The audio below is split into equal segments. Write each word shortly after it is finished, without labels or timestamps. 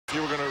If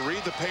you were going to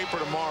read the paper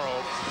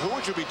tomorrow, who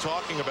would you be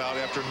talking about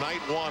after night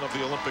one of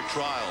the Olympic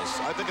trials?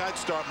 I think I'd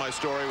start my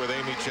story with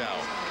Amy Chow.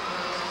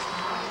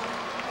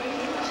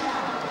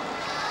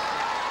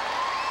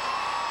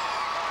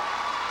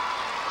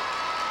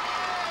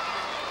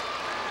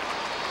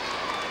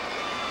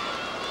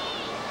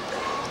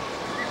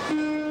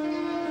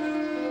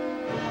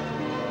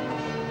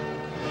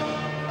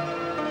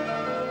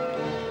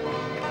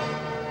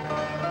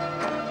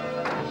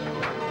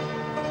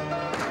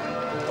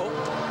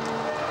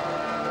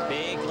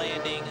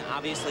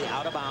 Obviously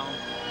out of bounds.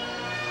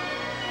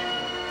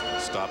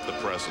 Stop the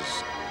presses.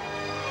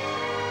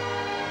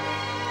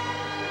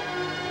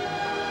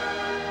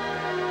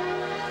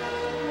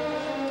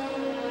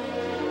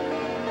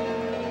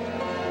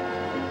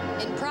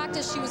 In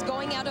practice, she was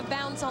going out of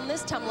bounds on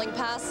this tumbling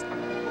pass.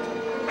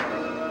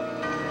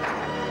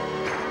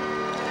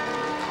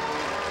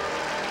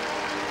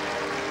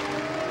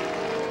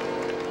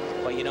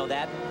 Well, you know,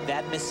 that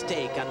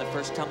mistake on the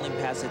first tumbling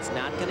pass, it's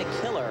not going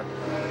to kill her.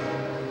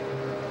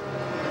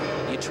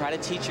 You try to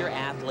teach your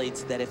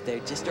athletes that if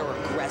they just are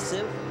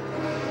aggressive,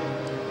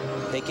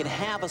 they can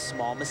have a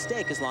small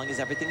mistake as long as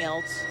everything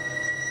else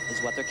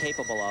is what they're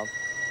capable of.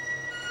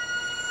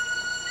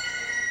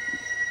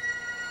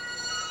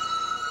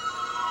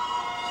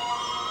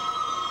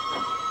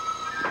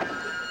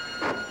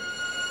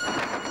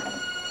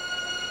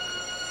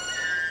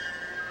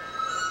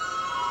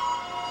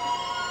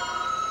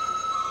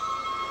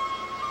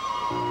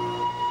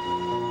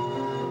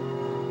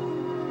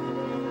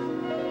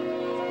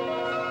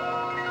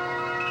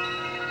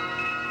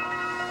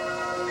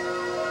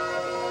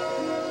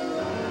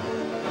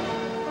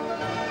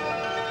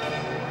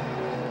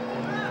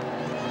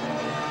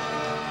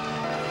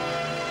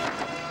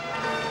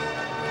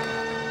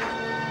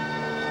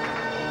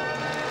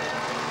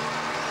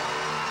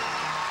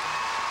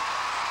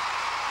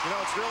 You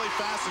know, it's really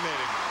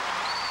fascinating.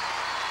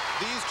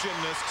 These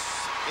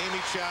gymnasts, Amy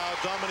Chow,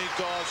 Dominique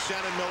Dawes,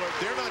 Shannon Miller,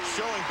 they're not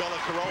showing Bella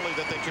Caroli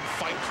that they can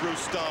fight through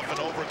stuff and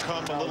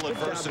overcome a little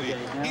adversity.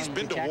 He's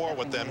been to war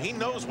with them. He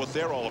knows what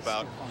they're all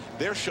about.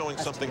 They're showing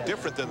something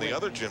different than the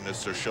other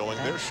gymnasts are showing.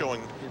 They're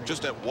showing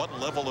just at what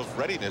level of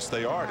readiness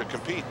they are to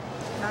compete.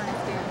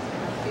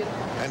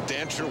 And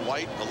Dancher,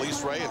 White,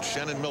 Elise Ray, and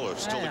Shannon Miller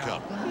still to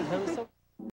come.